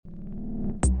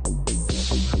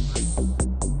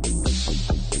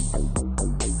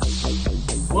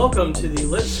Welcome to the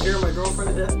Let's Scare My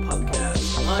Girlfriend to Death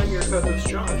podcast. I'm your co-host,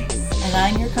 Josh. And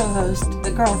I'm your co-host, the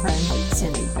girlfriend,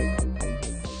 Cindy.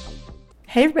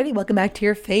 Hey everybody, welcome back to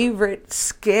your favorite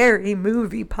scary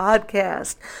movie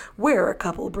podcast, where a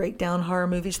couple break down horror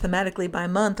movies thematically by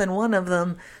month, and one of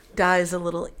them dies a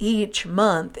little each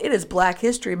month. It is Black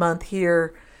History Month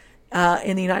here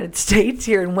in the United States,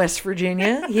 here in West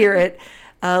Virginia, here at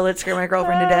Let's Scare My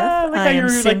Girlfriend to Death. I am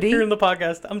Cindy. Like, here in the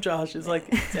podcast. I'm Josh. It's like,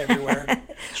 it's everywhere.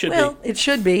 It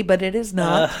should be, but it is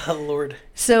not. Lord.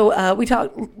 So we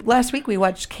talked, last week we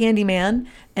watched Candyman,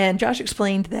 and Josh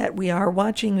explained that we are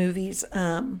watching movies.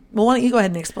 Well, why don't you go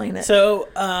ahead and explain it? So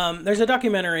there's a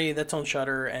documentary that's on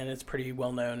Shudder, and it's pretty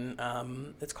well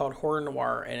known. It's called Horror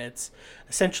Noir, and it's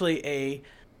essentially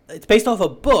it's based off a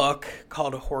book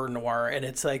called Horror Noir, and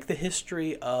it's like the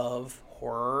history of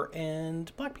horror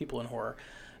and black people in horror,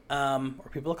 or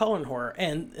people of color in horror.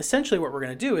 And essentially what we're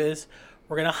going to do is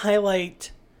we're going to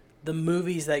highlight the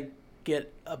movies that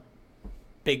get a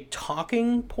big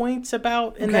talking points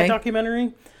about in that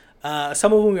documentary.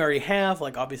 Some of them we already have,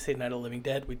 like obviously Night of the Living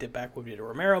Dead we did back when we did a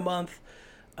Romero month.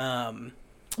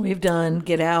 We've done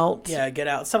Get Out. Yeah, Get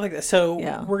Out, stuff like that. So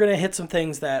yeah, we're going to hit some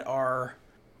things that are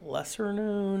lesser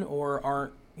known or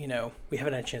aren't, we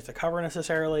haven't had a chance to cover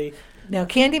necessarily. Now,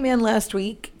 Candyman last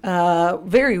week,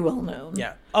 very well known.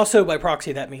 Yeah. Also, by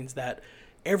proxy, that means that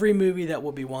every movie that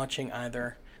we'll be watching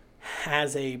either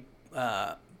has a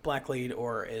black lead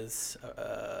or is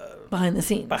behind the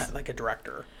scenes, like a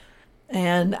director.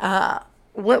 And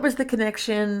what was the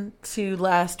connection to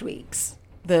last week's?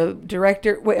 The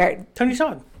director, Tony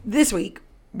Todd. This week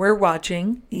we're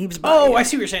watching Eve's Bayou. Oh, I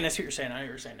see what you're saying. I know what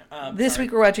you're saying. This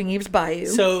week we're watching Eve's Bayou.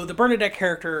 So the Bernadette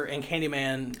character in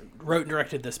Candyman wrote and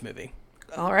directed this movie.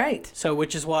 All right. So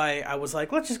which is why I was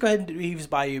like, let's just go ahead and do Eve's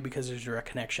Bayou because there's a direct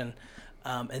connection.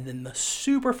 And then the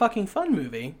super fucking fun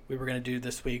movie we were going to do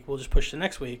this week, we'll just push to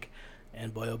next week.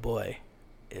 And boy, oh boy,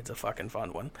 it's a fucking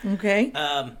fun one. Okay.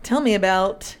 Tell me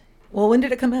about, when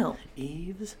did it come out?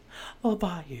 Eve's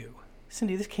Bayou.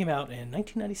 Cindy, this came out in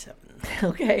 1997.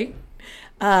 Okay.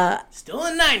 Still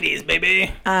in the 90s,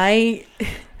 baby.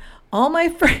 All my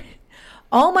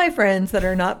friends that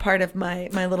are not part of my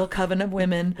little coven of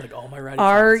women, like all my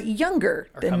are younger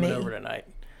than me. Are coming over tonight.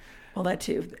 Well, that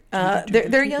too.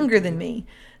 They're younger than me,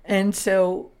 and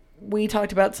so we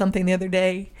talked about something the other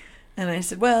day, and I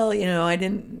said, well, I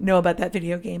didn't know about that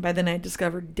video game. By then I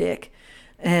discovered Dick,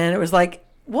 and it was like,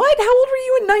 what? How old were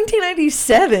you in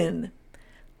 1997?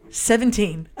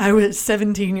 17. I was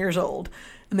 17 years old.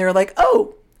 And they were like,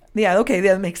 oh, yeah, okay,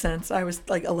 that makes sense. I was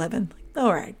like 11.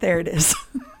 All right, there it is.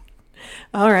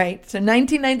 All right, so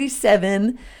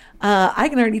 1997. I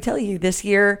can already tell you this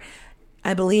year,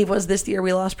 I believe was this year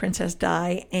we lost Princess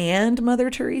Di and Mother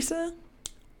Teresa.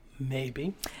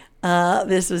 Maybe.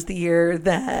 This was the year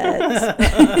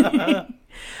that...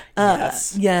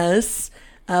 Yes.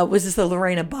 Was this the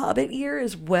Lorena Bobbitt year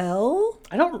as well?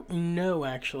 I don't know,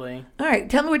 actually. All right.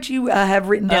 Tell me what you have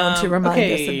written down to remind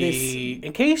us of this.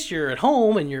 In case you're at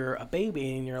home and you're a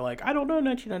baby and you're like, I don't know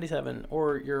 1997.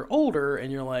 Or you're older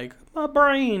and you're like, my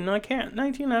brain, I can't.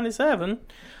 1997.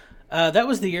 That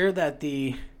was the year that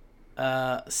the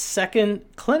second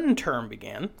Clinton term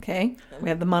began. Okay. We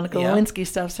had the Monica Lewinsky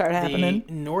stuff start happening.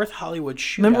 The North Hollywood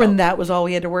shootout. Remember when that was all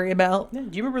we had to worry about? Yeah.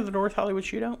 Do you remember the North Hollywood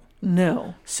shootout?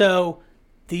 No. So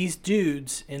these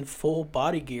dudes in full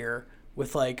body gear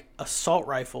with like assault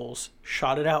rifles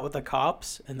shot it out with the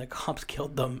cops, and the cops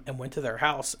killed them and went to their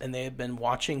house, and they had been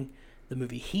watching the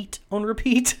movie Heat on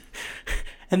repeat.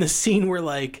 And the scene where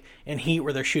like in Heat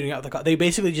where they're shooting out the cops, they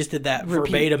basically just did that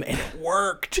verbatim, and it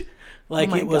worked.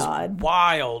 Like it was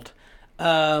wild.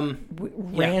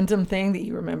 Random thing that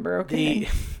you remember. Okay.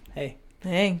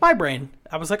 Hey. My brain.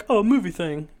 I was like, oh, movie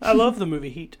thing. I love the movie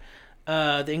Heat.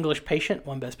 The English Patient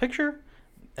won Best Picture.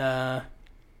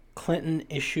 Clinton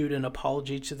issued an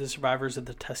apology to the survivors of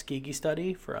the Tuskegee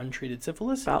study for untreated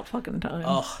syphilis. About fucking time.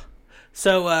 Oh.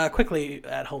 So quickly,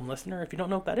 at home listener, if you don't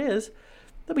know what that is,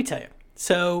 let me tell you.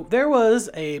 So there was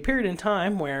a period in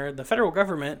time where the federal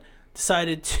government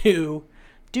decided to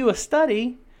do a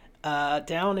study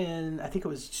down in, I think it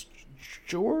was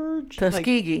Georgia?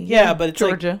 Tuskegee. But it's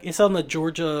Georgia. It's on the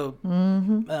Georgia,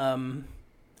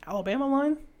 Alabama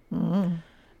line. Mm-hmm.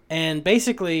 And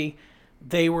basically,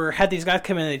 they had these guys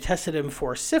come in and they tested them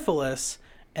for syphilis,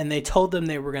 and they told them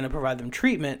they were going to provide them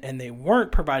treatment, and they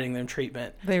weren't providing them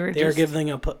treatment. They were giving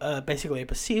them basically a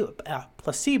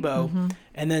placebo,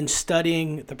 and then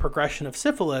studying the progression of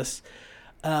syphilis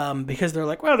because they're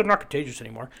like, well, they're not contagious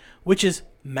anymore, which is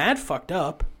mad fucked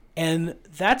up. And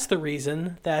that's the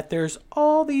reason that there's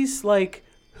all these like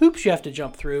hoops you have to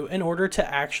jump through in order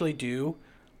to actually do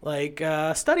like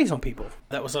studies on people.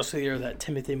 That was also the year that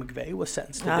Timothy McVeigh was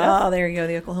sentenced to death. Oh, there you go,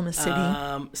 the Oklahoma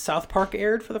City. South Park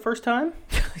aired for the first time.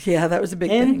 Yeah, that was a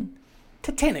big And thing.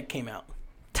 Titanic came out.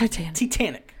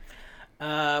 Titanic.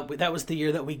 That was the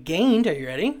year that we gained, are you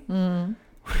ready?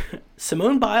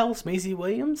 Simone Biles, Maisie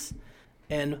Williams,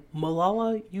 and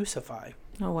Malala Yousafzai.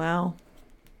 Oh, wow.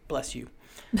 Bless you.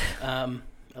 I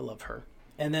love her.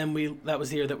 And then that was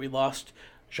the year that we lost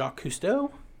Jacques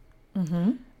Cousteau,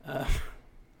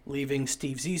 leaving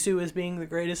Steve Zissou as being the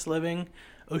greatest living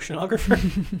oceanographer.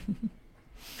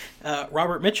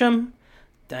 Robert Mitchum,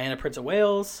 Diana Prince of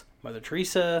Wales, Mother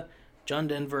Teresa, John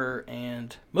Denver,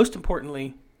 and most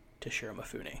importantly, Toshiro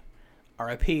Mifune.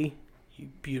 R.I.P., you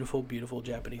beautiful, beautiful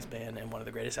Japanese band and one of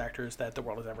the greatest actors that the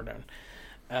world has ever known.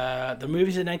 The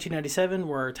movies in 1997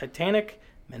 were Titanic,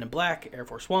 Men in Black, Air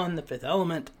Force One, The Fifth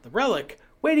Element, The Relic,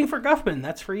 Waiting for Guffman,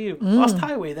 that's for you. Lost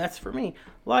Highway, that's for me.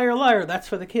 Liar, Liar, that's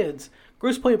for the kids.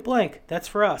 Grosse Point Blank, that's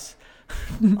for us.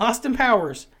 Austin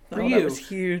Powers, for you. That was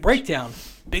huge. Breakdown,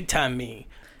 big time me.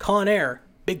 Con Air,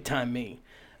 big time me.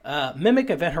 Mimic,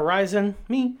 Event Horizon,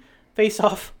 me. Face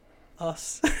Off,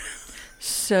 us.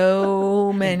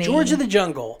 So many. George of the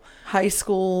Jungle, high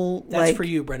school, that's like, for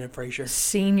you, Brendan Fraser.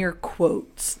 senior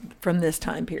quotes from this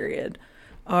time period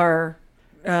are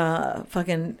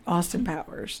fucking Austin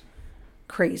Powers.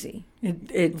 Crazy.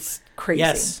 It's crazy.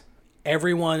 Yes.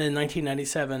 Everyone in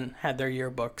 1997 had their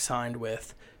yearbook signed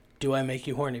with, "Do I make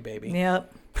you horny, baby?"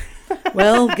 Yep.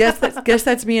 Well, guess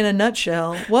that's me in a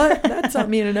nutshell. What? That's not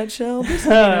me in a nutshell. This is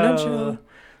me in a nutshell.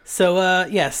 So,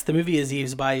 yes, the movie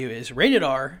Eve's Bayou is rated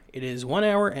R. It is 1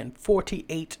 hour and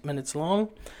 48 minutes long.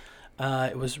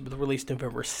 It was released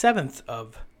November 7th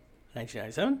of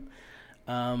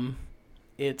 1997.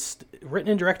 It's written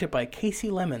and directed by Casey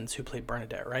Lemons, who played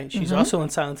Bernadette, right? She's also in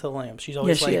Silence of the Lambs. She's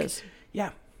always Yes, she is. Yeah,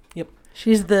 yep.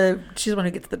 She's the one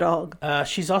who gets the dog.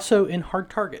 She's also in Hard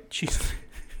Target. She's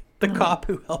the cop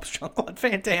who helps Jean-Claude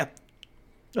Van Damme.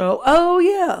 Oh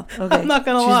yeah. Okay. I'm not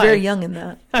gonna She's lie. very young in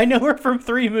that. I know her from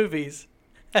 3 movies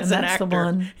as And an that's actor. the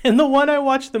one. And the one I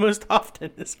watch the most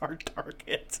often is Hard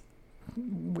Target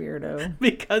Weirdo.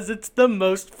 because it's the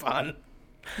most fun.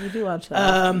 You do watch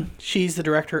that. She's the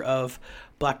director of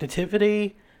Black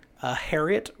Nativity,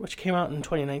 Harriet, which came out in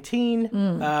 2019.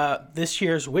 This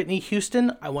year's Whitney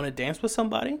Houston, I Want to Dance with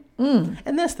Somebody.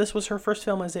 And this was her first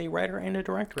film as a writer and a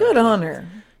director. Good actually. on her.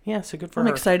 Yeah, so good for I'm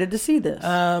her. excited to see this.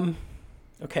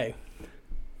 Okay,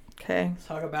 Okay. let's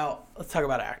talk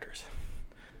about actors.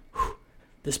 Whew.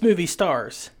 This movie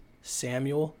stars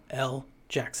Samuel L.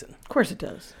 Jackson. Of course it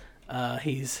does.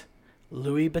 He's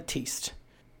Louis Batiste.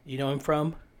 You know him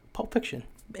from Pulp Fiction,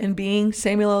 And being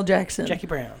Samuel L. Jackson. Jackie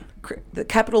Brown, The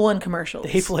Capital One commercials. The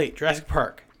Hateful Eight, Jurassic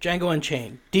Park, Django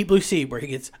Unchained, Deep Blue Sea, where he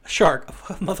gets a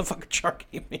motherfucking shark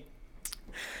ate me.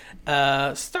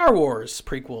 Star Wars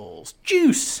prequels,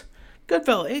 Juice,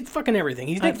 Goodfellas, it's fucking everything.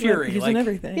 He's Nick Fury. He's in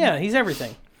everything. Yeah, he's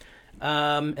everything.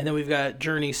 And then we've got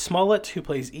Journey Smollett, who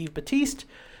plays Eve Batiste,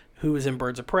 who was in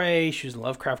Birds of Prey. She was in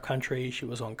Lovecraft Country. She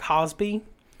was on Cosby.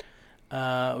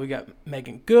 We got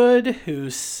Megan Good,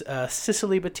 who's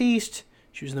Cicely Batiste.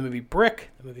 She was in the movie Brick.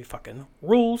 The movie fucking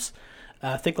rules.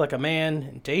 Think Like a Man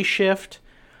and Day Shift.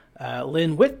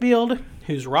 Lynn Whitfield,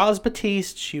 who's Roz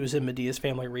Batiste. She was in Medea's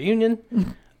Family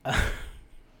Reunion.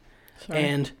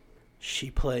 And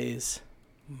she plays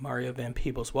Mario Van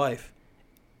Peebles' wife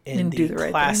in Do the the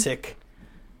Right classic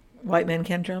White Men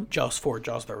Can't Jump. Jaws 4,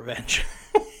 Jaws the Revenge.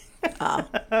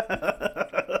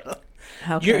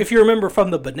 Okay. If you remember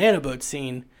from the banana boat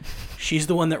scene, she's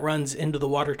the one that runs into the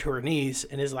water to her knees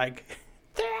and is like,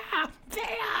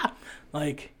 there,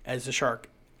 like as the shark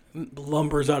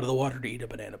lumbers out of the water to eat a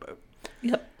banana boat.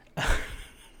 Yep.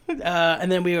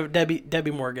 And then we have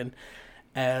Debbie Morgan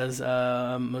as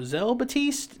Moselle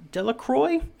Batiste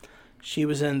Delacroix. She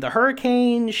was in The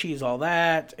Hurricane, She's All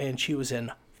That, and she was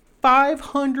in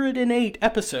 508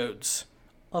 episodes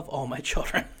of All My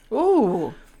Children.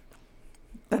 Ooh.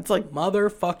 That's like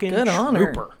Motherfucking good on her.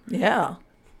 trooper. Yeah.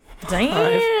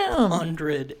 Damn.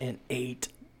 508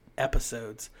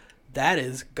 episodes. That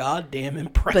is goddamn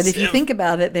impressive. But if you think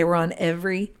about it, they were on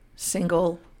every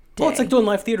single day. well, it's like doing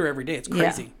live theater every day. It's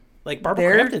crazy. Yeah. Like Barbara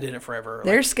Their- Crampton did it forever.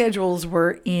 Their schedules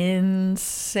were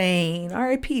insane.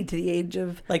 R.I.P. to the age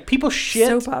of like people shit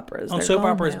soap operas. on They're soap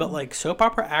gone operas, now. but like soap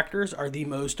opera actors are the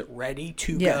most ready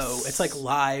to Yes. go. It's like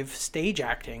live stage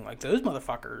acting. Like those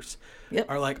motherfuckers Yep.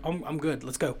 are like, I'm good.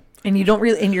 Let's go. And you don't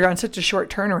really, and you're on such a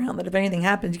short turnaround that if anything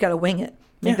happens, you got to wing it.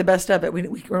 Make Yeah. the best of it.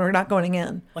 We're not going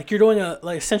again. Like you're doing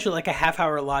essentially like a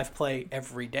half-hour live play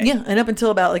every day. Yeah, and up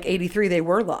until about like 83, they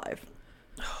were live.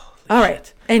 All right.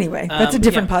 shit. Anyway, that's a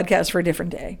different yeah. podcast for a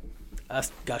different day. Us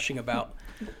gushing about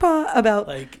about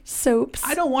Like, soaps.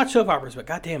 I don't watch soap operas, but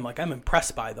goddamn, like, I'm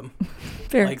impressed by them.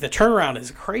 Fair. Like, the turnaround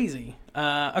is crazy.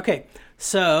 Okay,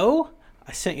 so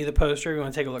I sent you the poster. You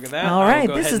want to take a look at that? All I will right,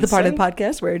 go this ahead is the and part of say, the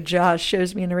podcast where Josh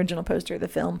shows me an original poster of the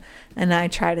film, and I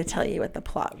try to tell you what the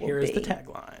plot will Here is be. the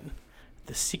tagline.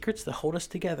 The secrets that hold us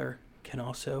together can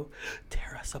also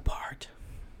tear us apart.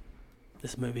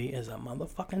 This movie is a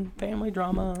motherfucking family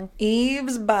drama.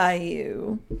 Eve's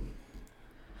Bayou.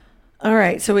 All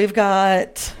right, so we've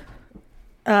got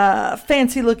a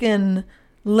fancy-looking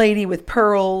lady with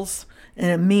pearls and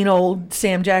a mean old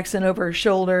Sam Jackson over her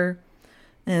shoulder.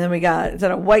 And then we got, is that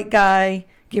a white guy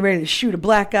getting ready to shoot a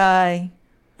black guy?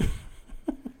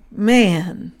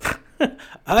 Man.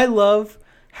 I love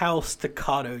how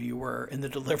staccato you were in the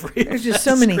delivery. There's just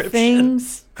so many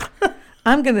things.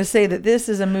 I'm going to say that this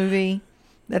is a movie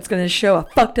that's going to show a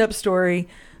fucked up story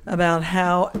about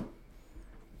how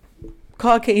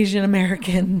Caucasian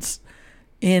Americans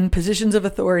in positions of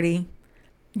authority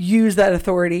use that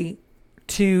authority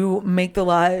to make the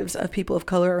lives of people of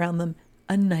color around them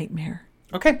a nightmare.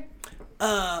 Okay.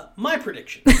 My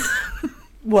prediction.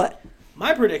 What?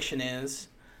 My prediction is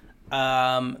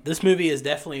this movie is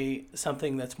definitely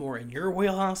something that's more in your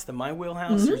wheelhouse than my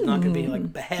wheelhouse. There's not going to be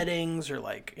like beheadings or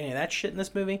like any of that shit in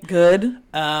this movie. Good.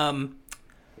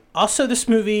 Also, this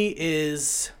movie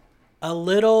is a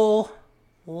little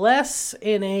less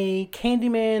in a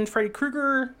Candyman, Freddy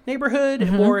Krueger neighborhood,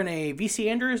 and more in a V.C.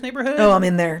 Andrews neighborhood. Oh, I'm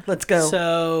in there. Let's go.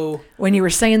 So when you were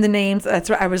saying the names, that's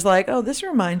what I was like, oh, this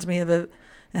reminds me of it.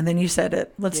 And then you said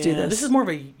it. Let's do this. This is more of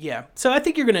a, So I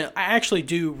think I actually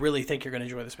do really think you're going to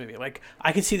enjoy this movie. Like,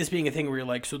 I can see this being a thing where you're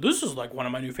like, so this is like one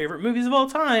of my new favorite movies of all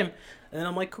time. And then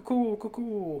I'm like,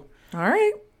 cool. All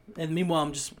right. And meanwhile,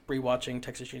 I'm just rewatching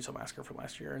Texas Chainsaw Massacre from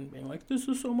last year and being like, this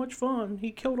is so much fun.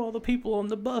 He killed all the people on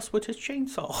the bus with his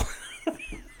chainsaw.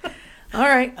 All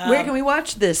right. Where can we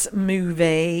watch this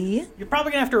movie? You're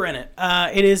probably going to have to rent it.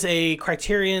 It is a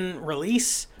Criterion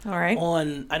release. All right.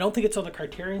 I don't think it's on the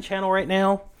Criterion channel right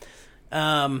now.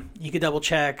 You could double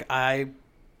check. I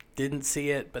didn't see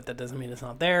it, but that doesn't mean it's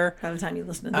not there. By the time you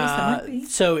listen to this, that might be.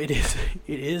 So it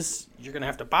is, you're going to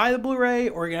have to buy the Blu-ray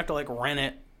or you're going to have to like rent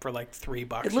it for like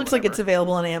 $3. It looks like it's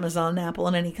available on Amazon, Apple,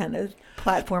 and any kind of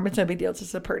platform. It's no big deal. It's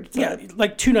just a purchase. Yeah,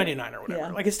 like $2.99 or whatever.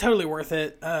 Yeah. Like, it's totally worth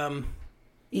it.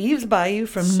 Eve's Bayou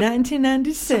from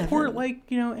 1997. Support, like,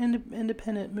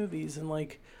 independent movies and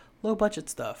like low budget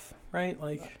stuff, right?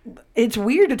 Like, it's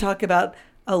weird to talk about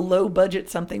a low budget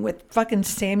something with fucking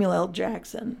Samuel L.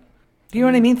 Jackson. Do you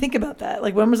know what I mean? Think about that.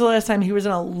 Like, when was the last time he was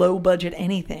in a low budget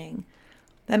anything?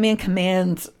 That man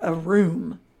commands a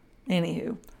room.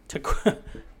 Anywho.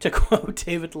 To quote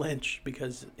David Lynch,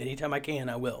 because anytime I can,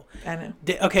 I will. I know.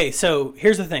 Okay, so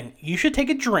here's the thing. You should take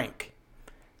a drink,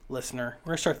 listener. We're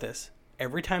going to start this.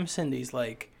 Every time Cindy's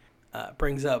like,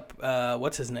 brings up,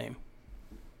 what's his name?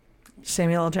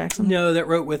 Samuel L. Jackson? No, that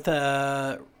wrote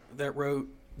that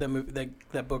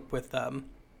book with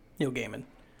Neil Gaiman.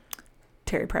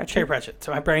 Terry Pratchett. Terry Pratchett.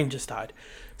 So my brain just died.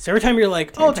 So every time you're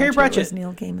like, Terry Pratchett was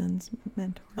Neil Gaiman's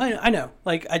mentor. I know.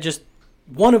 Like,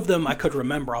 one of them I could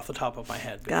remember off the top of my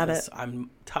head. Got it. I'm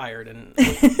tired and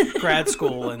grad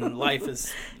school and life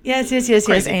is Yes.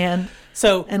 crazy. And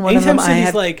one of them I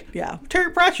have, like,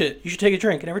 Terry Pratchett, you should take a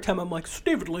drink. And every time I'm like, it's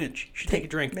David Lynch, you should take a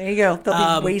drink. There you go.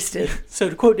 They'll be wasted. So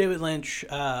to quote David Lynch,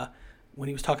 when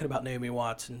he was talking about Naomi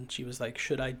Watts, and she was like,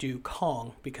 should I do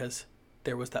Kong? Because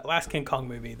there was that last King Kong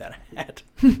movie that had,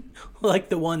 like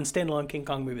the one standalone King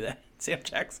Kong movie that Sam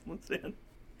Jackson was in.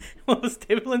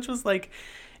 David Lynch was like,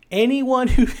 anyone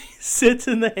who sits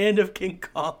in the hand of King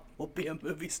Kong will be a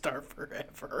movie star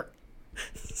forever.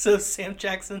 So Sam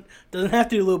Jackson doesn't have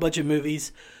to do low budget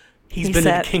movies. He's been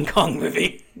in a King Kong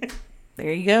movie.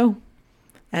 There you go.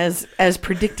 As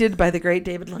predicted by the great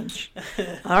David Lynch.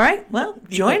 All right. Well,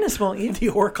 join us, won't you? The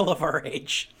oracle of our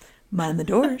age. Mind the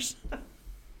doors.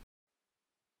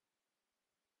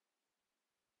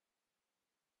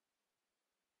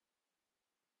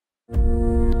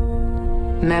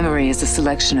 Memory is a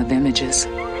selection of images.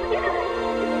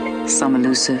 Some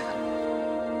elusive,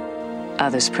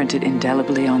 others printed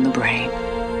indelibly on the brain.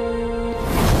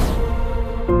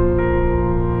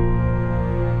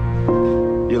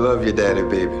 You love your daddy,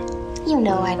 baby. You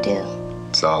know I do.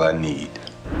 It's all I need.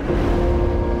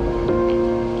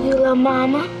 You love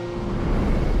Mama?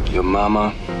 Your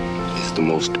mama is the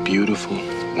most beautiful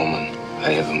woman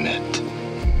I ever met.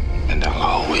 And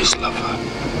I'll always love her.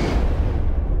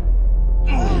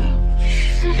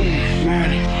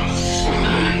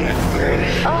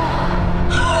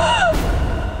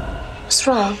 What's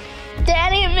wrong?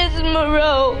 Daddy and Mrs.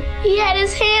 Moreau. He had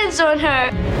his hands on her.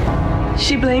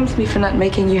 She blames me for not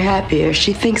making you happier.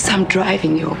 She thinks I'm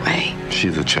driving you away.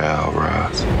 She's a child,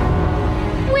 Roz.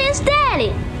 Where's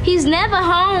Daddy? He's never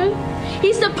home.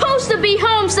 He's supposed to be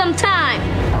home sometime.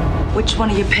 Which one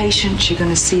of your patients you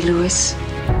gonna see, Louis?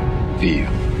 You.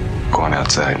 Going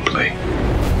outside and play.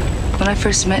 When I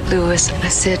first met Louis, I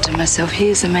said to myself,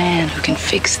 he's a man who can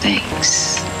fix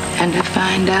things. And I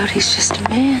find out he's just a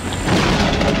man.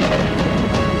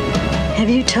 Have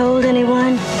you told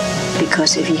anyone?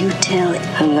 Because if you tell,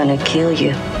 I'm gonna kill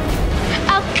you.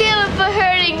 I'll kill him for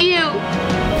hurting you.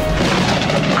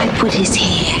 I put his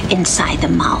hair inside the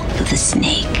mouth of the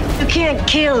snake. You can't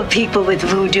kill people with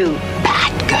voodoo,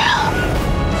 bad girl.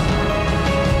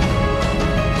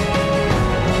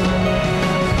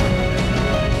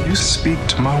 You speak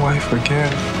to my wife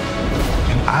again,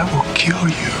 and I will kill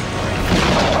you.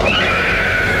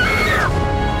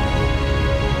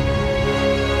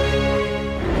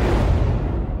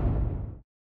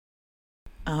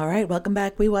 All right, welcome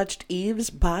back. We watched Eve's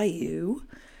Bayou,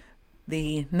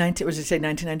 the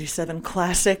 1997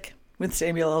 classic with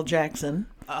Samuel L. Jackson.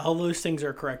 All those things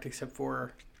are correct except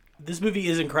for this movie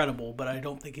is incredible, but I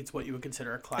don't think it's what you would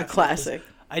consider a classic. A classic.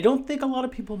 I don't think a lot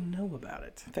of people know about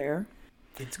it. Fair.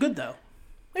 It's good though.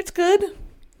 It's good.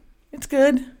 It's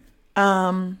good.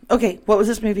 Okay, what was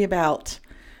this movie about?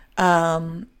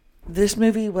 This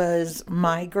movie was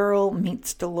My Girl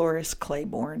Meets Dolores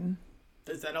Claiborne.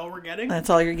 Is that all we're getting? That's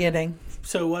all you're getting.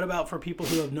 So what about for people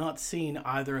who have not seen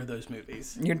either of those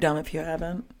movies? You're dumb if you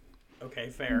haven't. Okay,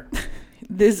 fair.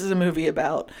 This is a movie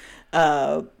about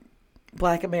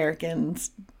Black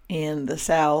Americans in the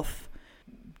South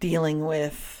dealing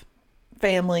with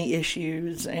family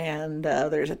issues, and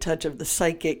there's a touch of the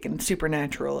psychic and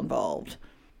supernatural involved.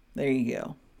 There you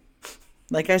go.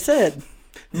 Like I said,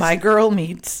 My Girl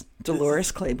Meets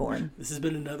Dolores Claiborne. This has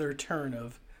been another turn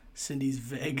of Cindy's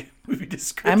vague movie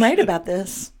description. I'm right about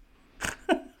this.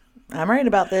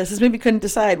 This movie couldn't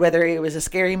decide whether it was a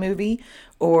scary movie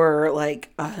or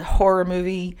like a horror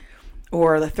movie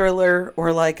or the thriller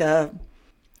or like a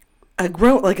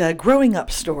growing up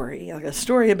story, like a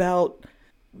story about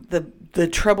the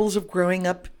troubles of growing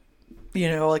up,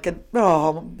 like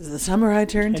the summer I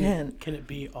turned 10. Can it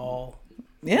be all?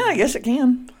 Yeah, I guess it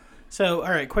can. So,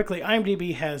 all right, quickly,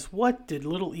 IMDb has what did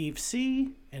little Eve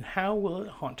see and how will it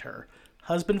haunt her?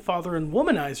 Husband, father, and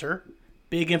womanizer.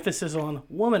 Big emphasis on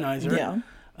womanizer.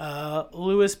 Yeah.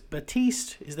 Louis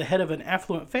Batiste is the head of an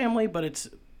affluent family, but it's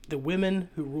the women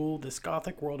who rule this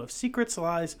gothic world of secrets,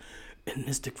 lies, and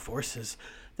mystic forces.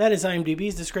 That is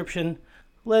IMDb's description.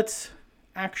 Let's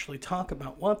actually talk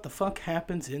about what the fuck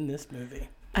happens in this movie.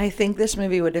 I think this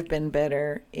movie would have been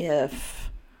better if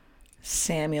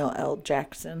Samuel L.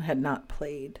 Jackson had not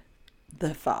played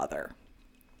the father.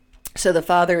 So the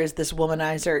father is this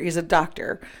womanizer. He's a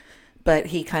doctor, but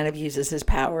he kind of uses his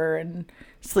power and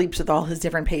sleeps with all his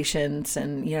different patients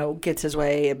and, gets his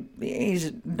way.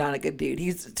 He's not a good dude.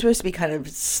 He's supposed to be kind of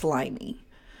slimy.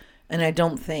 And I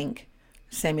don't think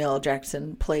Samuel L.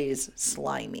 Jackson plays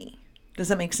slimy. Does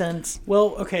that make sense?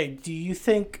 Well, okay. Do you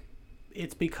think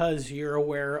it's because you're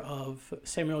aware of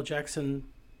Samuel L. Jackson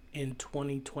in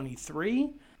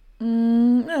 2023?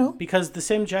 No. Because the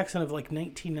Sam Jackson of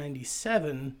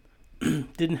 1997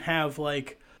 didn't have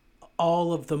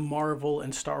all of the Marvel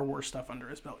and Star Wars stuff under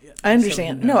his belt yet. I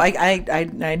understand. So,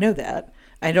 I know that.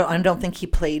 I don't think he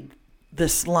played the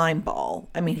slime ball.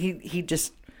 I mean, he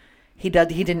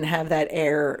didn't have that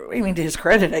air. I mean, to his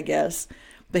credit, I guess.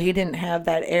 But he didn't have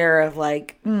that air of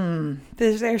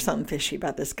there's something fishy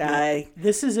about this guy.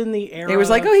 This is in the era. It was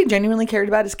he genuinely cared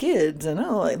about his kids, and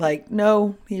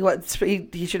no,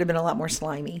 he should have been a lot more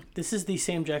slimy. This is the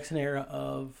Sam Jackson era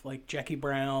of Jackie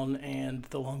Brown and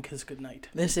The Long Kiss Goodnight.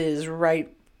 This is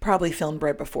probably filmed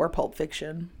right before Pulp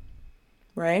Fiction,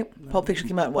 right? No, Pulp Fiction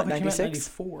came out in what, 96?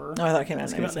 94. Oh, I thought it came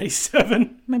out in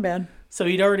 97. My bad. So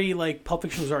he'd already Pulp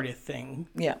Fiction was already a thing.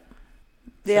 Yeah.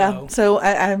 Yeah, so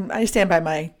I stand by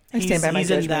my He's judgment.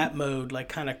 in that mode,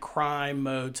 kind of crime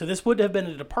mode. So this would have been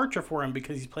a departure for him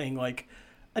because he's playing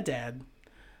a dad.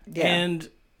 Yeah. And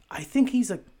I think he's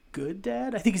a good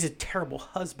dad. I think he's a terrible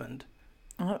husband.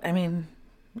 I mean,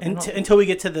 until we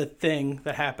get to the thing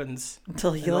that happens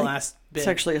until he in the last bit.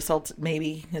 Sexually assaults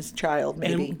maybe his child.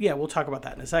 Maybe. And, yeah, we'll talk about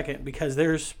that in a second because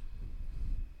there's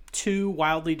two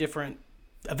wildly different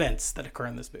events that occur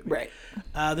in this movie. Right.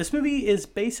 This movie is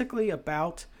basically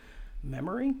about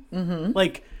memory. Mm-hmm.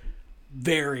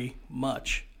 Very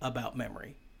much about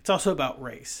memory. It's also about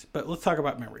race. But let's talk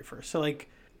about memory first. So,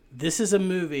 this is a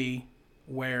movie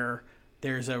where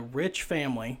there's a rich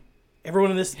family. Everyone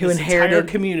in this inherited entire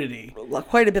community.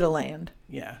 Quite a bit of land.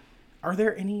 Yeah. Are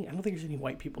there any? I don't think there's any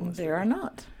white people in this movie. There are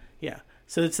not. Yeah.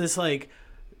 So it's this like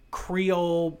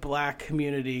Creole black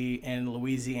community in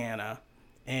Louisiana,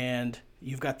 and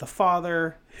you've got the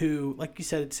father who, like you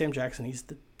said, Sam Jackson,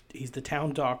 he's the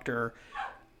town doctor,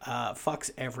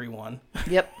 fucks everyone.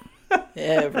 Yep.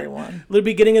 Everyone. At the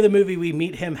beginning of the movie, we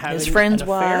meet him having his friends' an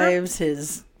affair. wives,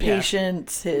 his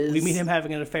patients, his... We meet him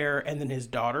having an affair, and then his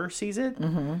daughter sees it.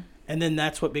 Mm-hmm. And then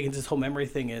that's what begins this whole memory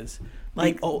thing is.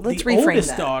 Like, let's the reframe oldest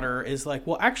that. daughter is like,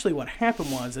 well, actually what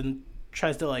happened was, and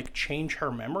tries to like change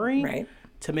her memory Right.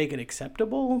 to make it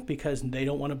acceptable because they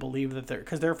don't want to believe that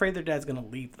because they're afraid their dad's going to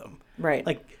leave them. Right.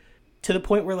 Like, to the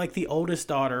point where like the oldest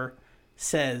daughter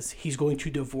says he's going to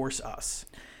divorce us.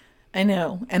 I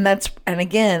know. And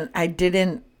again, I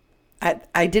didn't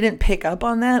pick up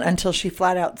on that until she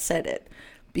flat out said it,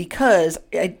 because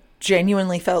I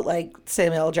genuinely felt like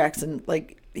Samuel L. Jackson,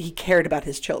 like, he cared about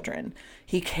his children.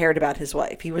 He cared about his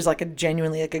wife. He was like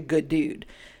genuinely like a good dude,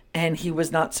 and he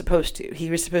was not supposed to. He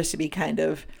was supposed to be kind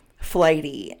of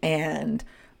flighty, and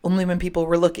only when people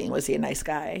were looking was he a nice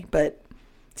guy, but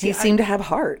he seemed to have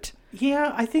heart.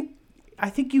 Yeah, I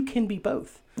think you can be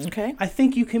both. Okay. I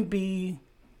think you can be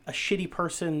a shitty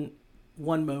person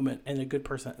one moment and a good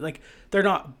person. Like, they're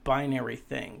not binary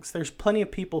things. There's plenty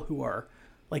of people who are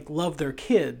like love their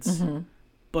kids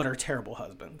but are terrible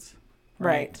husbands.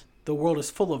 Right. The world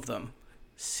is full of them.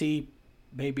 See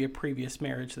maybe a previous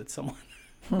marriage that someone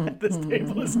at this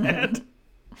table has had.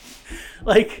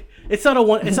 Like, it's not a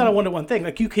one-to-one thing.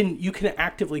 Like, you can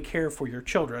actively care for your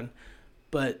children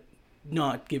but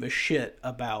not give a shit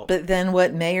about. But then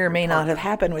what may or may not have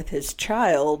happened with his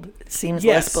child seems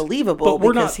less believable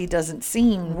because he doesn't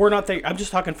seem... We're not there. I'm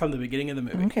just talking from the beginning of the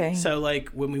movie. Okay. So, like,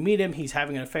 when we meet him, he's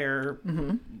having an affair,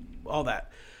 all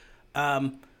that.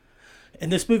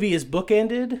 And this movie is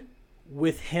bookended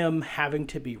with him having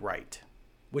to be right,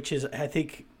 which is, I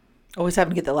think... Always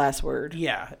having to get the last word.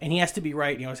 Yeah, and he has to be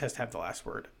right, and he always has to have the last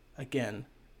word. Again,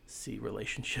 see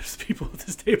relationships people at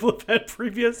this table have had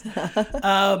previous.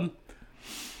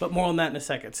 But more on that in a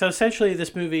second. So essentially,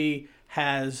 this movie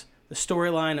has the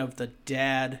storyline of the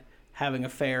dad having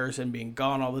affairs and being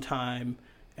gone all the time,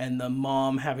 and the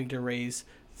mom having to raise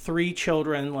 3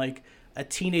 children, like a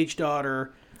teenage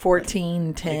daughter.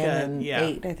 14, 10, and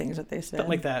 8, I think is what they said. Something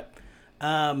like that.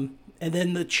 And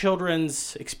then the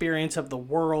children's experience of the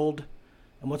world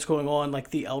and what's going on.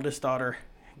 Like, the eldest daughter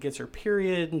gets her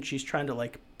period, and she's trying to,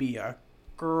 like, be a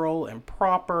girl and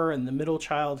proper, and the middle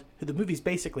child, who the movie's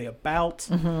basically about,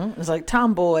 it's like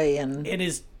tomboy, and it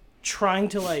is trying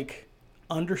to like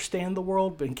understand the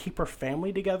world and keep her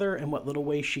family together in what little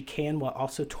ways she can, while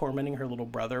also tormenting her little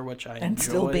brother, which I and enjoy.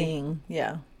 still being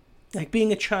like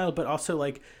being a child, but also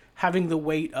like having the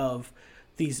weight of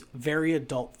these very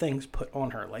adult things put on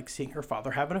her, like seeing her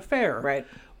father have an affair, right,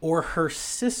 or her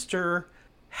sister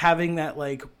having that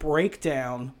like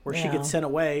breakdown where she gets sent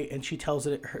away, and she tells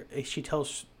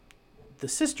the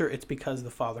sister it's because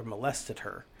the father molested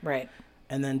her, right,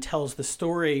 and then tells the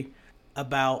story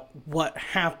about what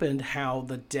happened, how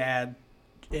the dad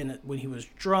when he was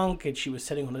drunk and she was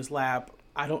sitting on his lap,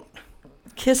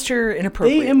 kissed her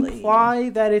inappropriately. They imply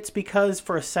that it's because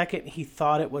for a second he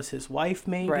thought it was his wife,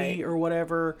 maybe, or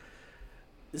whatever.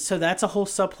 So that's a whole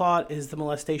subplot, is the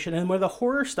molestation. And where the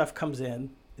horror stuff comes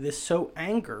in, this so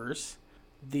angers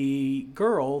the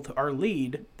girl, our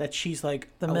lead, that she's like,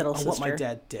 the middle I sister. want my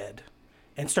dad dead.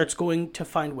 And starts going to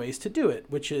find ways to do it,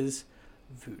 which is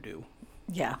voodoo.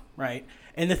 Yeah. Right?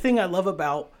 And the thing I love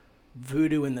about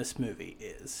voodoo in this movie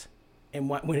is, and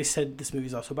when I said this movie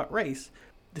is also about race,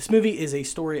 this movie is a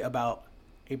story about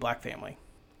a black family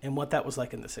and what that was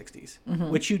like in the 60s,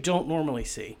 which you don't normally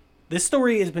see. This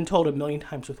story has been told a million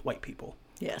times with white people.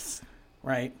 Yes.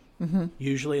 Right?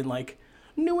 Usually in like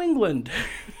New England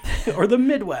or the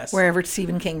Midwest. Wherever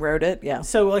Stephen King wrote it, yeah.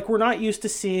 So like we're not used to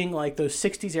seeing like those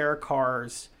 60s era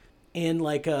cars in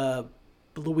like a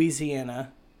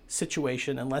Louisiana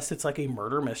situation unless it's like a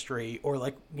murder mystery or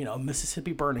like, you know, a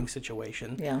Mississippi burning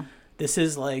situation. Yeah. This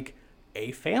is like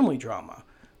a family drama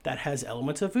that has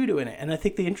elements of voodoo in it. And I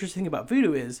think the interesting thing about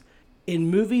voodoo is in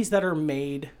movies that are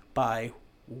made by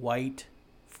white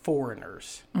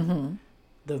foreigners,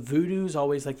 the voodoo is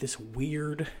always like this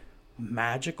weird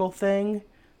magical thing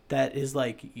that is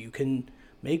like, you can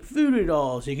make voodoo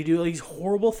dolls, you can do all these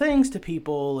horrible things to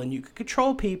people, and you can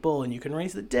control people, and you can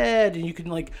raise the dead, and you can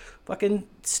like fucking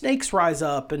snakes rise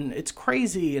up, and it's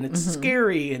crazy, and it's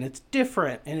scary, and it's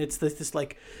different, and it's this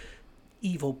like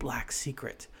evil black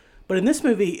secret. But in this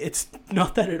movie, it's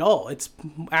not that at all. It's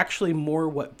actually more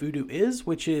what voodoo is,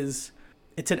 which is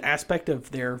it's an aspect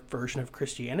of their version of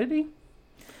Christianity.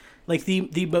 Like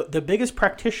the biggest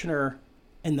practitioner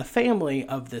in the family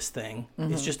of this thing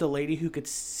is just a lady who could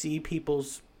see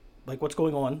people's like what's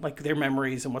going on, like their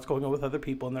memories and what's going on with other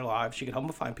people in their lives. She can help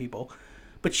them find people.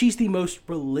 But she's the most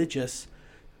religious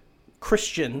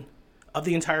Christian of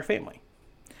the entire family.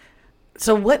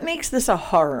 So what makes this a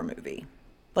horror movie?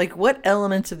 Like, what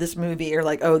elements of this movie are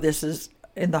like, oh, this is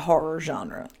in the horror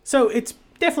genre? So it's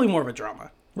definitely more of a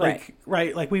drama. Right.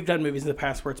 Right? Like, we've done movies in the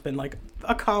past where it's been like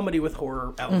a comedy with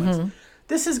horror elements. Mm-hmm.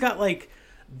 This has got like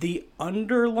the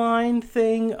underlying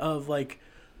thing of like,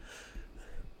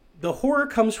 the horror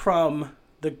comes from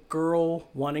the girl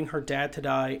wanting her dad to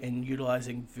die and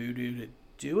utilizing voodoo to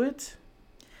do it.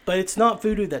 But it's not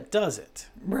voodoo that does it.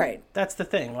 Right. That's the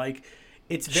thing. Like,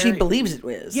 it's she believes it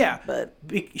is. Yeah. But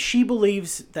she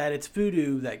believes that it's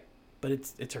voodoo but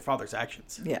it's her father's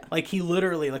actions. Yeah. Like, he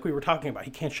literally, like we were talking about,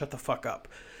 he can't shut the fuck up.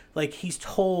 Like, he's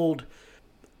told.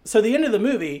 So at the end of the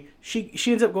movie, she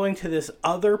ends up going to this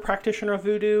other practitioner of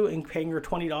voodoo and paying her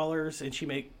 $20, and she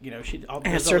does all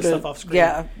this stuff off screen.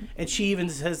 Yeah. And she even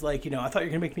says, like, I thought you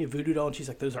were gonna make me a voodoo doll, and she's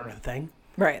like, those aren't a thing.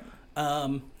 Right.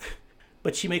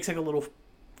 But she makes like a little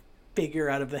figure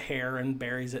out of the hair and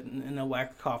buries it in a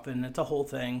wax coffin. It's a whole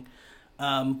thing,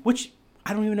 which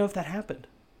I don't even know if that happened.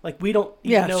 Like, we don't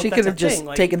even know if that's a thing. She could have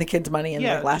just taken the kid's money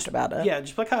and laughed about it. Yeah,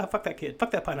 just like, fuck that kid.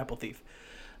 Fuck that pineapple thief.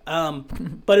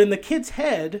 But in the kid's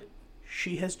head,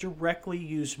 she has directly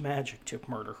used magic to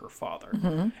murder her father.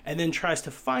 Mm-hmm. And then tries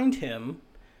to find him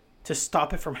to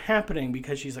stop it from happening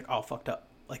because she's like, oh, fucked up.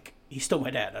 Like, he stole my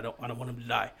dad. I don't want him to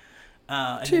die.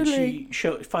 And then she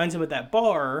finds him at that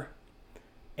bar,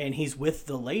 and he's with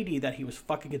the lady that he was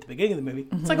fucking at the beginning of the movie.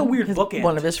 It's like a weird bookend.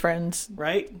 One of his friends.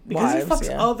 Right? Because he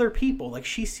fucks other people. Like,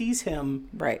 she sees him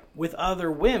with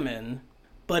other women,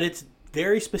 but it's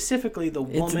very specifically the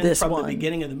woman from the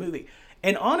beginning of the movie.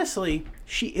 And honestly,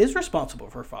 she is responsible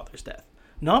for her father's death.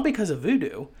 Not because of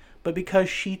voodoo, but because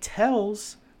she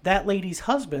tells that lady's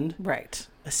husband,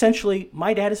 essentially,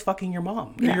 my dad is fucking your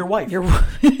mom. Or your wife. Your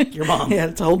mom. Yeah,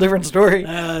 it's a whole different story.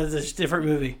 It's a different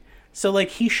movie. So, like,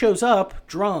 he shows up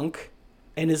drunk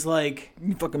and is like,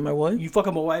 you fucking my wife? You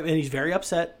fucking my wife. And he's very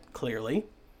upset, clearly.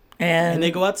 And they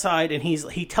go outside, and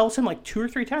he tells him like 2 or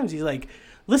 3 times, he's like,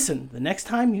 listen, the next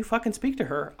time you fucking speak to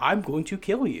her, I'm going to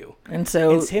kill you. And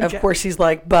so, of course, he's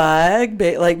like, bye,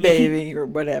 baby, or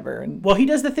whatever. And well, he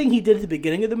does the thing he did at the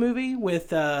beginning of the movie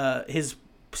with his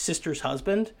sister's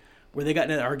husband, where they got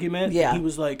in an argument. Yeah. He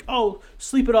was like, oh,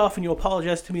 sleep it off and you'll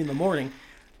apologize to me in the morning.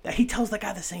 He tells that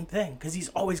guy the same thing, because he's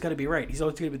always got to be right. He's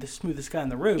always going to be the smoothest guy in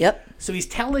the room. Yep. So he's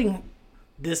telling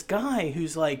this guy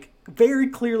who's like, very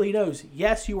clearly knows,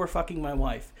 yes, you are fucking my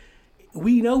wife.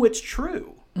 We know it's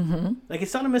true. Mm-hmm. Like,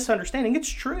 it's not a misunderstanding. It's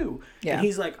true. Yeah. And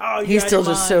he's like, oh, he's still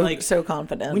just so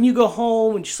confident. When you go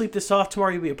home and you sleep this off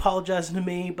tomorrow, you'll be apologizing to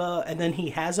me. And then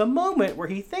he has a moment where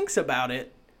he thinks about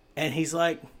it, and he's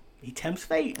like, he tempts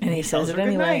fate. And he says it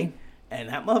anyway. And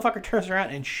that motherfucker turns around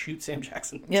and shoots Sam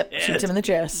Jackson. Yep, shoots him in the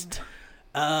chest.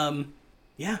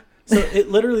 Yeah. So it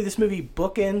literally, this movie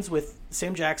bookends with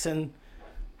Sam Jackson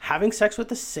having sex with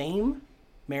the same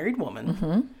married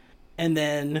woman, and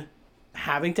then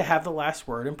having to have the last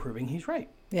word and proving he's right.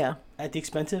 Yeah. At the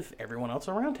expense of everyone else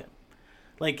around him.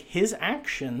 Like, his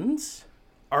actions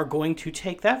are going to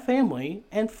take that family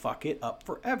and fuck it up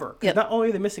forever. Because not only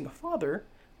are they missing a father,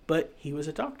 but he was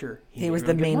a doctor. He was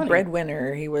the main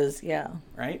breadwinner. He was,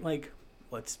 right? Like,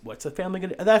 what's the family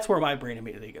gonna? That's where my brain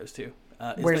immediately goes to.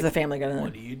 Where's the family gonna?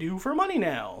 What do you do for money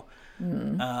now?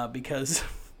 Because,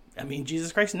 I mean,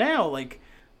 Jesus Christ, now, like,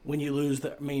 when you lose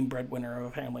the main breadwinner of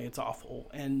a family, it's awful.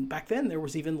 And back then, there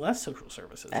was even less social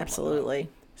services. Absolutely.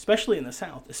 Especially in the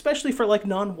South. Especially for, like,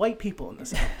 non-white people in the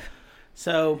South.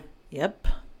 So. Yep.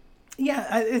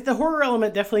 Yeah, the horror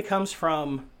element definitely comes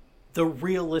from the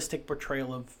realistic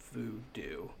portrayal of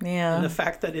voodoo. Yeah. And the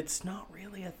fact that it's not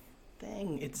really a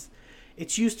thing.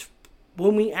 It's used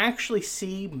when we actually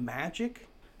see magic,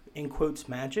 in quotes,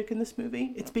 magic in this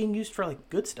movie, it's being used for,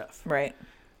 like, good stuff. Right.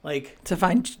 Like, to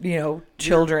find,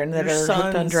 children that are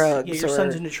hooked on drugs. Yeah, your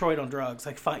son's in Detroit on drugs.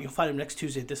 Like, you'll find him next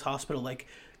Tuesday at this hospital. Like,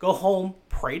 go home,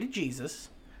 pray to Jesus,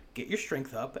 get your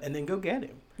strength up, and then go get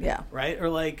him. Yeah. Right? Or,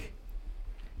 like,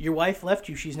 your wife left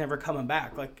you, she's never coming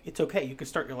back. Like, it's okay. You can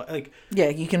start your life. Like, yeah,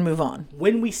 you can move on.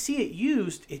 When we see it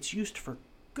used, it's used for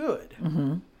good.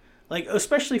 Mm-hmm. Like,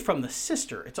 especially from the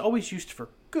sister, it's always used for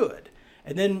good.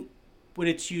 And then when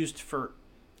it's used for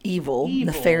evil,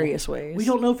 nefarious ways, we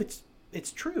don't know if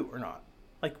it's true or not.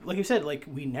 Like you said, like,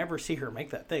 we never see her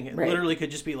make that thing. It literally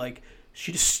could just be like,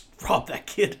 she just robbed that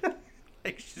kid.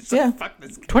 Like, she's like, fuck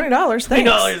this kid. $20,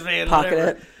 $20, man. Pocket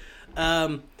whatever.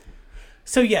 it.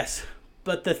 So yes,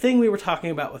 but the thing we were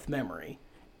talking about with memory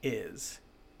is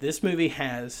this movie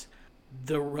has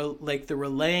the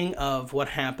relaying of what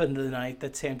happened the night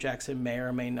that Sam Jackson may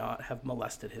or may not have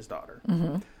molested his daughter.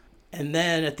 Mm-hmm. And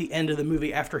then at the end of the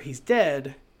movie, after he's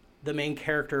dead, the main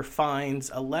character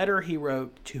finds a letter he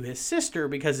wrote to his sister,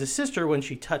 because his sister, when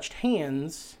she touched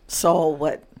hands, saw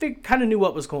what? They kind of knew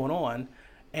what was going on.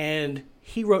 And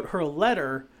he wrote her a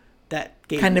letter that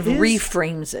gave kind of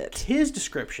reframes it. His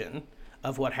description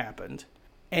of what happened.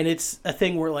 And it's a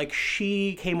thing where, like,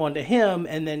 she came on to him,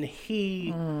 and then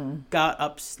he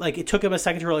got like, it took him a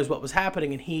second to realize what was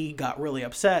happening, and he got really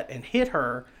upset and hit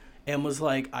her and was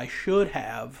like, I should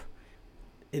have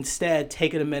instead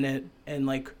taken a minute and,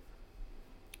 like,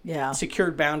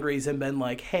 secured boundaries and been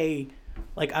like, hey,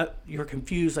 like, you're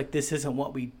confused, like, this isn't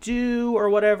what we do or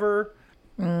whatever.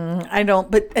 I don't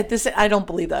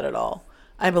believe that at all.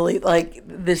 I believe, like,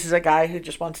 this is a guy who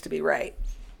just wants to be right.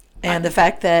 And the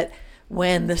fact that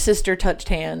when the sister touched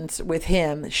hands with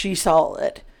him, she saw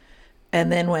it.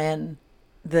 And then when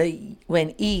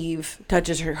Eve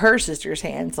touches her sister's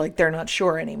hands, like, they're not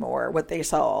sure anymore what they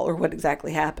saw or what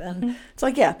exactly happened. Mm-hmm. It's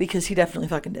like, yeah, because he definitely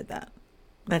fucking did that.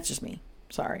 That's just me.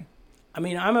 Sorry. I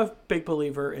mean, I'm a big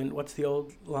believer in, what's the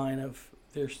old line of,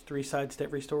 there's 3 sides to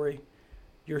every story?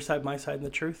 Your side, my side, and the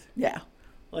truth? Yeah.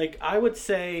 Like, I would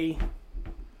say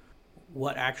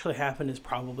what actually happened is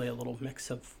probably a little mix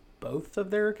of both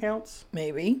of their accounts.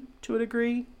 Maybe. To a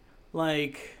degree.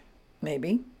 Like.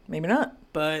 Maybe. Maybe not.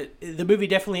 But the movie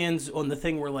definitely ends on the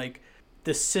thing where, like,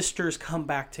 the sisters come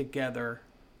back together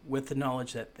with the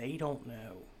knowledge that they don't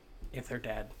know if their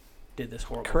dad did this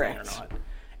horrible thing or not.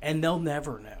 And they'll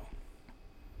never know.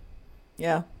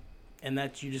 Yeah. And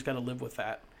that, you just got to live with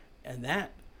that. And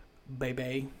that,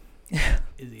 baby,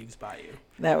 is Eve's Bayou.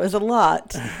 That was a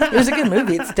lot. It was a good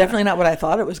movie. It's definitely not what I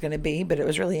thought it was going to be, but it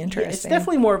was really interesting. Yeah, it's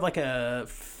definitely more of like a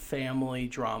family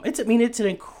drama. It's an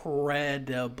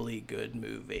incredibly good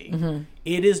movie. Mm-hmm.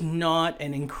 It is not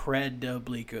an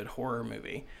incredibly good horror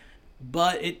movie,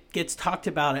 but it gets talked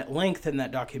about at length in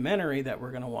that documentary that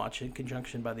we're going to watch in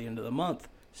conjunction by the end of the month.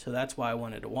 So that's why I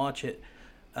wanted to watch it.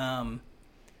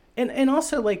 And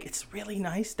also, like, it's really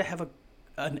nice to have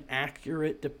an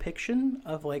accurate depiction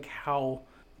of, like, how,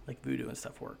 like, voodoo and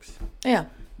stuff works. Yeah.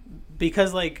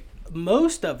 Because, like,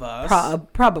 most of us...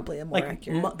 probably a more like,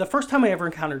 accurate. The first time I ever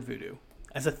encountered voodoo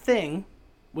as a thing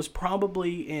was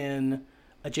probably in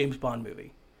a James Bond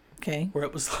movie. Okay. Where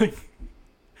it was like...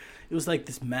 It was like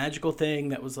this magical thing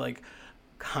that was, like,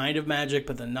 kind of magic,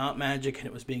 but then not magic, and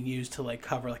it was being used to, like,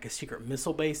 cover, like, a secret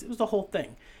missile base. It was the whole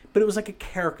thing. But it was like a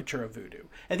caricature of voodoo.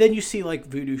 And then you see, like,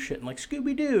 voodoo shit in, like,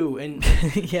 Scooby-Doo. And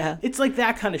yeah. It's like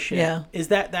that kind of shit. Yeah.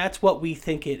 That's what we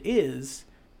think it is.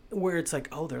 Where it's like,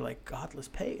 oh, they're like godless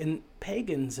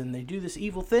pagans and they do this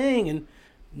evil thing. And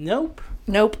nope.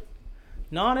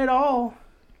 Not at all.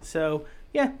 So,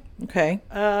 yeah. Okay.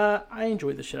 I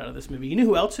enjoyed the shit out of this movie. You know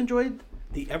who else enjoyed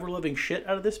the ever-loving shit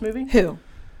out of this movie? Who?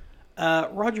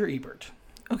 Roger Ebert.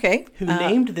 Okay. Who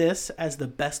named this as the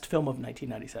best film of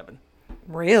 1997.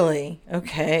 Really?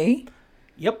 Okay.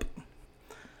 Yep.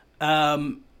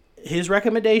 His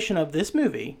recommendation of this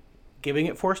movie, giving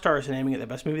it 4 stars and naming it the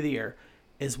best movie of the year,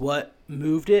 is what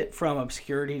moved it from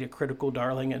obscurity to critical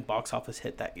darling and box office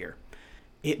hit that year.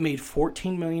 It made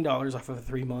 $14 million off of a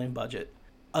 $3 million budget.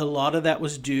 A lot of that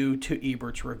was due to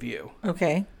Ebert's review.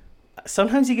 Okay.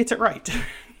 Sometimes he gets it right.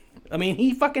 I mean,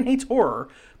 he fucking hates horror,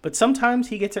 but sometimes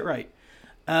he gets it right.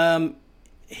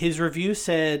 His review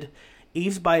said,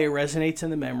 Eve's Bayou resonates in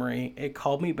the memory. It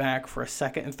called me back for a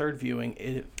second and third viewing.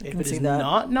 If it is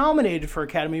not nominated for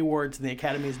Academy Awards, then the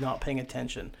Academy is not paying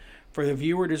attention. For the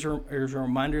viewer, it is a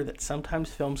reminder that sometimes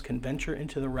films can venture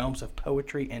into the realms of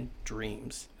poetry and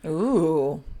dreams.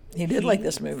 Ooh, he did like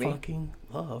this movie. Fucking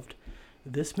loved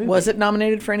this movie. Was it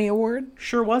nominated for any award?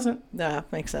 Sure wasn't. Nah,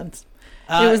 makes sense.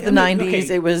 It was the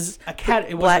 90s. Okay.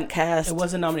 It was black cast. It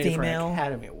wasn't nominated female. for an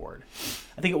Academy Award.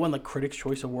 I think it won like Critics'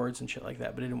 Choice Awards and shit like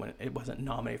that, but it wasn't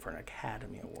nominated for an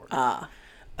Academy Award.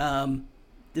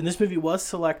 And this movie was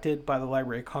selected by the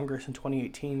Library of Congress in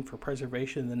 2018 for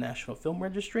preservation in the National Film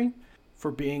Registry for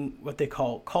being what they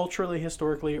call culturally,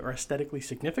 historically, or aesthetically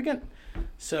significant.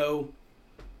 So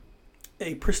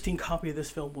a pristine copy of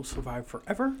this film will survive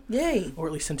forever. Yay. Or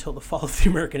at least until the fall of the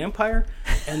American Empire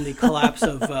and the collapse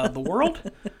of the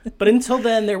world. But until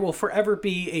then, there will forever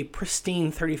be a pristine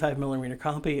 35mm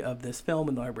copy of this film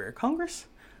in the Library of Congress.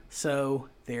 So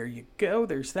there you go.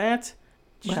 There's that.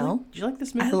 Did you like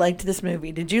this movie? I liked this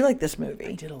movie. Did you like this movie?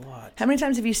 I did a lot. How many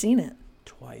times have you seen it?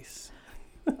 Twice.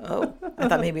 Oh, I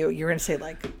thought maybe you were going to say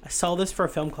like... I saw this for a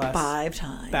film class. 5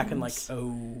 times. Back in like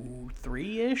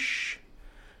 03-ish.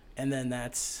 And then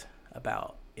that's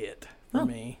about it for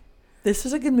me. This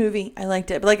was a good movie. I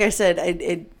liked it. But like I said,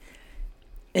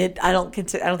 I don't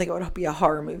think it would be a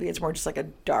horror movie. It's more just like a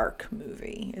dark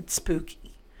movie. It's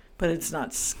spooky, but it's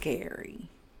not scary.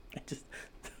 I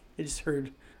just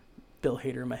heard Bill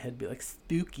Hader in my head be like,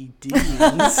 spooky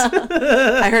demons.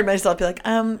 I heard myself be like,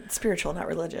 spiritual, not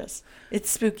religious. It's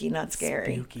spooky, not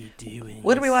scary. Spooky doings.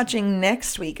 What are we watching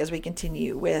next week as we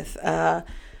continue with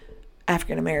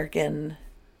African American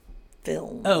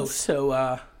films? Oh, so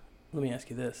let me ask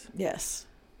you this. Yes.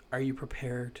 Are you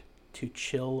prepared to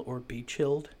chill or be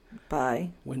chilled Bye.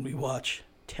 when we watch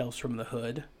Tales from the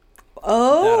Hood?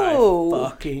 Oh. That I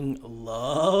fucking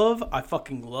love. I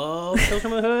fucking love Tales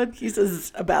from the Hood. He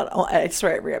says about, I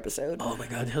swear, every episode. Oh my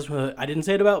god, Tales from the Hood. I didn't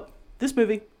say it about this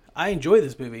movie. I enjoy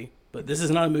this movie, but this is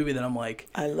not a movie that I'm like,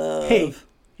 I love. hey,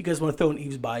 you guys want to throw an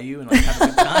Eve's Bayou and like have a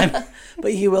good time?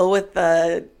 But you will with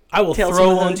the I will Tales throw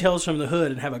from the on Hood. Tales from the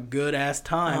Hood and have a good ass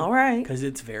time. All right. Because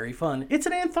it's very fun. It's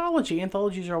an anthology.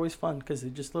 Anthologies are always fun because they're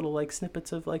just little like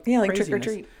snippets of like like craziness. Trick or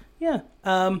Treat. Yeah.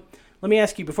 Let me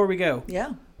ask you before we go.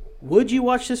 Yeah. Would you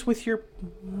watch this with your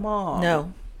mom?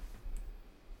 No.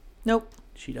 Nope.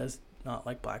 She does not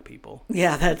like black people.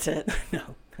 Yeah, that's it.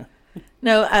 No.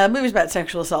 No, movies about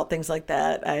sexual assault, things like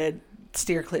that, I'd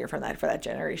steer clear from that for that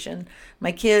generation.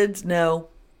 My kids, no,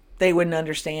 they wouldn't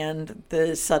understand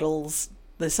the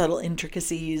subtle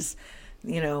intricacies,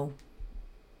 you know.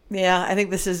 Yeah, I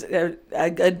think this is a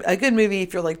good movie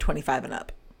if you're like 25 and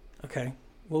up. Okay.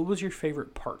 What was your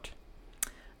favorite part?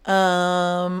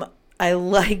 I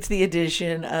liked the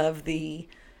addition of the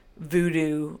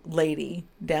voodoo lady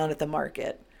down at the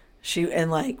market. And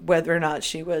like whether or not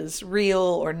she was real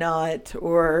or not,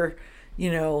 or,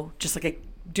 you know, just like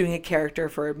doing a character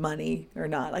for money or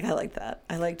not. Like I liked that.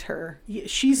 I liked her. Yeah,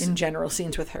 she's in general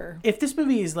scenes with her. If this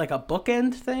movie is like a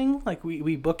bookend thing, like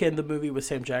we bookend the movie with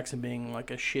Sam Jackson being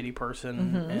like a shitty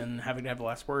person and having to have the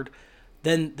last word,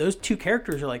 then those two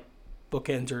characters are like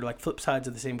bookends or like flip sides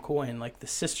of the same coin. Like the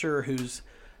sister who's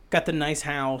got the nice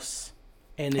house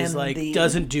and is like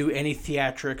doesn't do any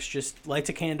theatrics, just lights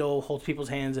a candle, holds people's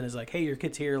hands, and is like, "Hey, your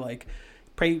kid's here. Like,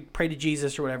 pray to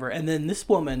Jesus or whatever." And then this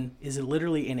woman is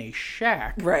literally in a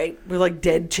shack, right, with like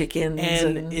dead chickens,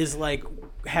 and is like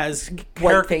has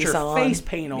white caricature face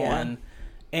paint on,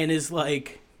 and is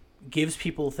like gives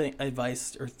people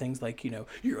advice or things like, you know,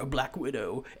 "You're a black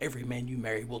widow. Every man you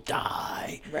marry will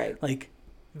die." Right, like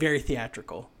very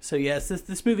theatrical. So yes,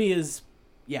 this movie is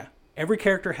every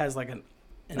character has like a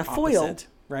foil, opposite,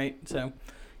 right? So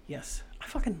yes,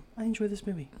 I enjoy this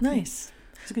movie. Nice.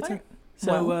 It's a good time.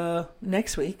 So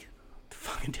next week,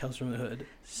 fucking Tales from the Hood,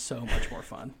 so much more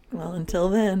fun. Well, until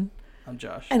then, I'm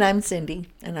Josh, and I'm Cindy,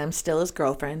 and I'm still his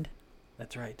girlfriend.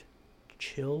 That's right.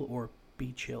 Chill or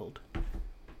be chilled.